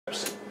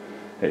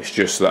It's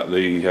just that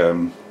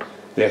the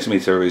S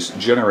meter is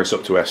generous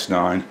up to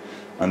S9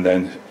 and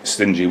then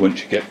stingy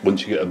once you get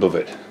above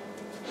it.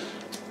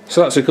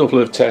 So that's a couple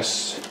of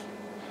tests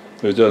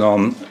we've done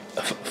on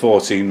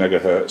 14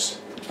 megahertz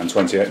and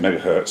 28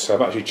 megahertz.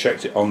 I've actually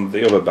checked it on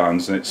the other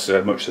bands and it's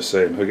much the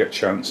same. If I get a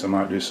chance I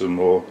might do some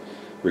more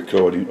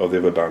recording of the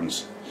other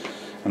bands.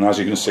 And as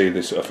you can see,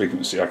 this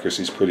frequency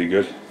accuracy is pretty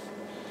good.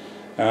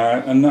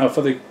 And now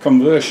for the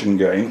conversion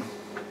gain,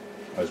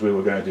 as we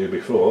were going to do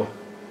before,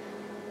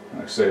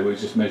 like I say, we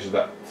just measured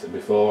that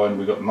before and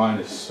we got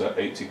minus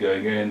 80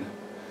 going in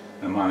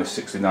and minus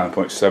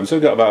 69.7, so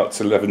we've got about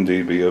 11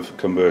 dB of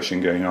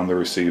conversion gain on the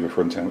receiver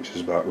front end, which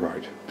is about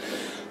right.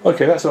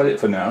 Okay, that's about it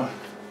for now.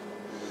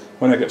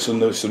 When I get some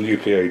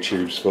UPA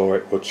tubes for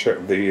it, we'll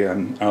check the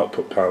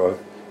output power,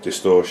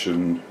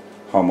 distortion,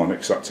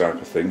 harmonics, that type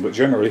of thing, but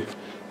generally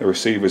the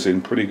receiver's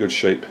in pretty good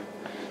shape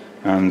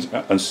and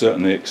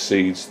certainly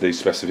exceeds the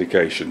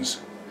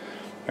specifications.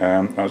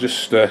 I'll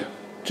just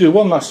do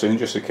one last thing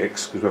just for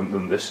kicks, because we haven't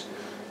done this.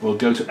 We'll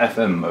go to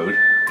FM mode,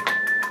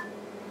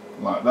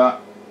 like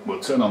that. We'll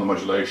turn on the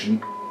modulation.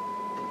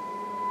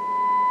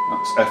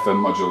 That's FM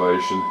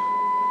modulation.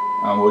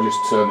 And we'll just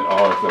turn the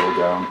RF level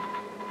down.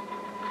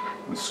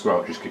 And the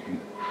squelch is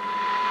kicking.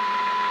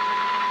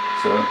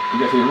 So you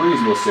get a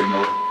reasonable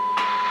signal.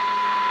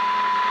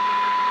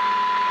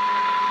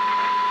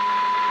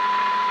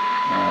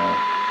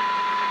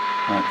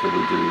 How could we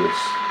do this?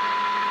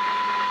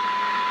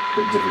 A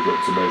bit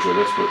difficult to measure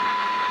this, but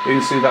you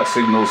can see that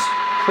signal's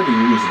pretty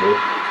usable.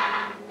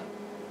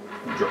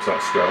 It drops that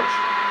squelch.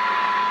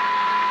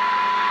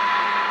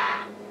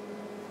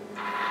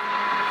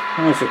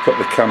 I'll also put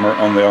the camera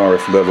on the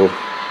RF level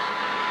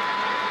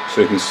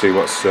so you can see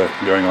what's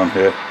going on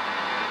here,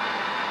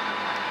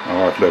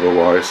 RF level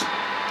wise.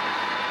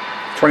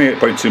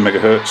 28.2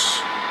 megahertz.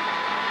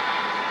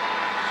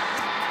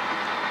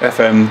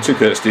 FM 2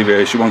 kHz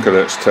deviation, 1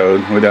 kHz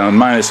tone. We're down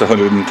minus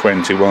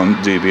 121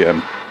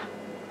 dBm.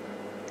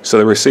 So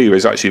the receiver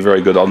is actually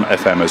very good on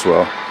FM as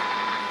well.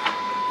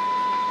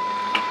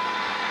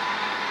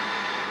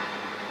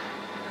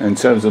 In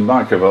terms of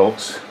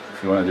microvolts,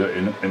 if you want to do it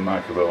in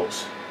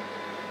microvolts,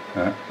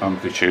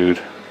 amplitude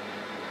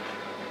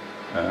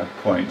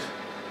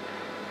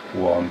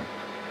 0.1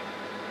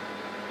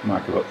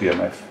 microvolt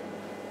EMF.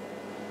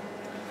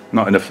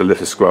 Not enough to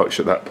lift a squelch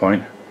at that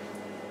point.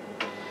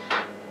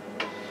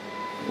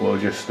 We'll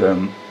just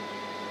do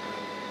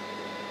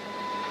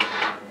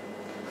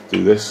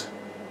this.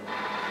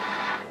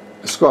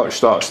 The squelch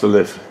starts to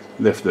lift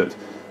at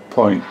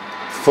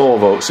 0.4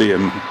 volts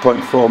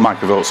 0.4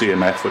 microvolts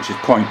EMF, which is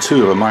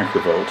 0.2 of a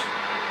microvolt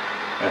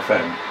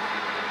FM.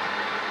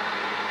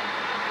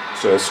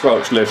 So the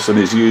squelch lifts and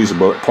is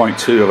usable at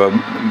 0.2 of a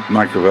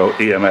microvolt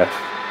EMF.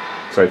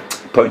 Sorry,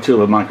 0.2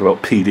 of a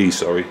microvolt PD,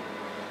 sorry.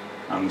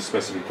 And the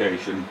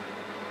specification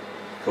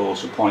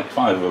calls for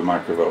 0.5 of a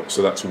microvolt,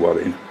 so that's well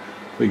in.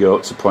 We go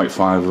up to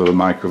 0.5 of a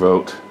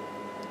microvolt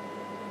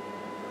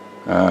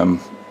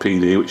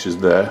PD, which is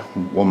there,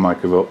 1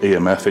 microvolt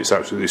EMF. It's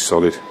absolutely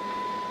solid.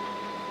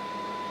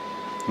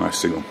 Nice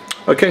signal.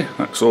 Okay,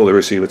 that's all the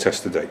receiver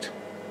test to date.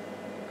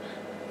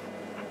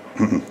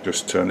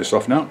 Just turn this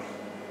off now.